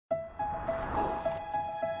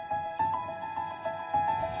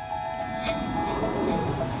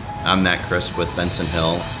I'm Matt Crisp with Benson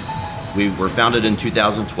Hill. We were founded in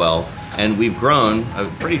 2012, and we've grown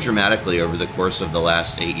pretty dramatically over the course of the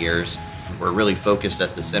last 8 years. We're really focused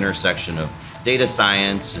at this intersection of data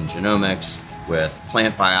science and genomics with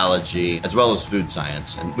plant biology, as well as food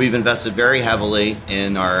science. And we've invested very heavily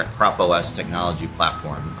in our CropOS technology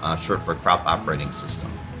platform, short for Crop Operating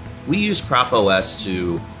System. We use CropOS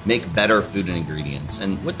to make better food and ingredients.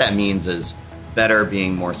 And what that means is better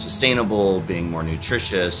being more sustainable, being more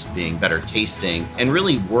nutritious, being better tasting, and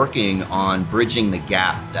really working on bridging the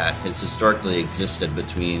gap that has historically existed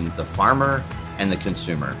between the farmer and the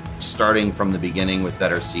consumer, starting from the beginning with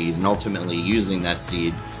better seed and ultimately using that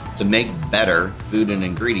seed to make better food and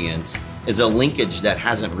ingredients is a linkage that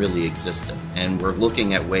hasn't really existed. And we're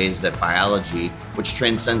looking at ways that biology, which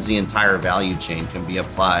transcends the entire value chain, can be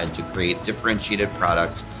applied to create differentiated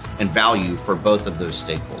products and value for both of those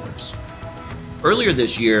stakeholders. Earlier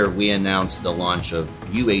this year, we announced the launch of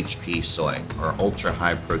UHP soy, or ultra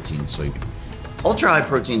high protein soybean. Ultra high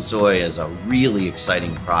protein soy is a really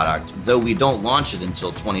exciting product. Though we don't launch it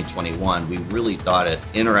until 2021, we really thought it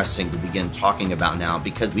interesting to begin talking about now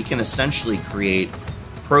because we can essentially create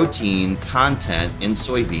protein content in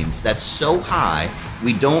soybeans that's so high,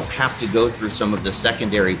 we don't have to go through some of the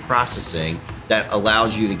secondary processing that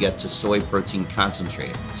allows you to get to soy protein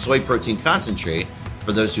concentrate. Soy protein concentrate,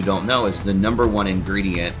 for those who don't know, is the #1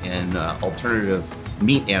 ingredient in alternative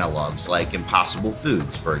meat analogs like Impossible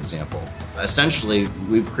Foods, for example. Essentially,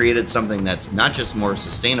 we've created something that's not just more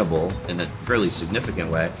sustainable in a fairly significant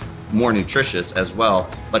way, more nutritious as well,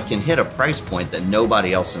 but can hit a price point that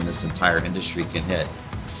nobody else in this entire industry can hit.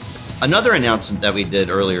 Another announcement that we did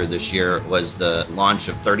earlier this year was the launch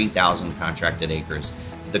of 30,000 contracted acres.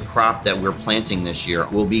 The crop that we're planting this year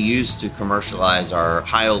will be used to commercialize our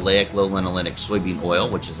high oleic, low linoleic soybean oil,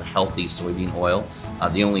 which is a healthy soybean oil,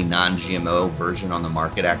 the only non-GMO version on the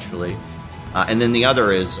market actually. And then the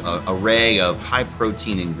other is an array of high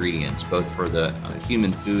protein ingredients, both for the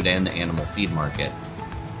human food and the animal feed market.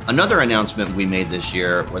 Another announcement we made this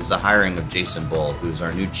year was the hiring of Jason Bull, who's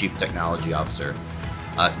our new Chief Technology Officer.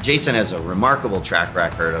 Jason has a remarkable track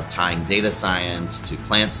record of tying data science to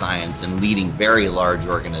plant science and leading very large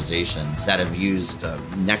organizations that have used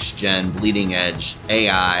next-gen, bleeding-edge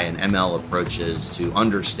AI and ML approaches to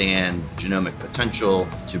understand genomic potential,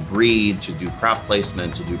 to breed, to do crop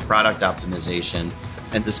placement, to do product optimization,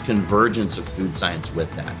 and this convergence of food science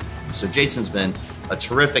with that. So Jason's been a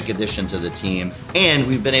terrific addition to the team, and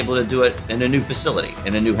we've been able to do it in a new facility,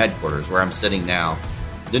 in a new headquarters where I'm sitting now.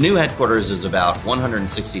 The new headquarters is about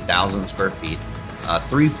 160,000 square feet.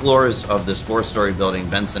 3 floors of this 4-story building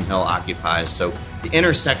Benson Hill occupies. So the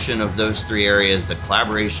intersection of those 3 areas, the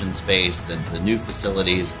collaboration space, the new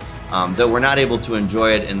facilities, though we're not able to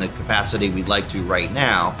enjoy it in the capacity we'd like to right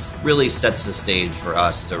now, really sets the stage for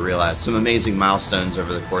us to realize some amazing milestones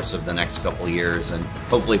over the course of the next couple years and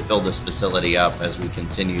hopefully fill this facility up as we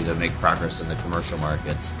continue to make progress in the commercial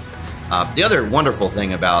markets. The other wonderful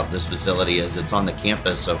thing about this facility is it's on the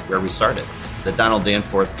campus of where we started, the Donald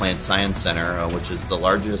Danforth Plant Science Center, which is the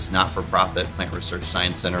largest not-for-profit plant research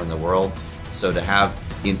science center in the world. So to have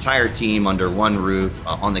the entire team under one roof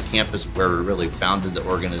on the campus where we really founded the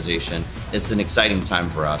organization, it's an exciting time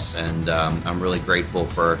for us. And I'm really grateful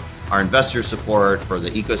for our investor support, for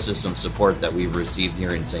the ecosystem support that we've received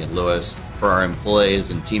here in St. Louis, for our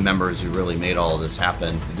employees and team members who really made all of this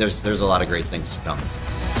happen. There's a lot of great things to come.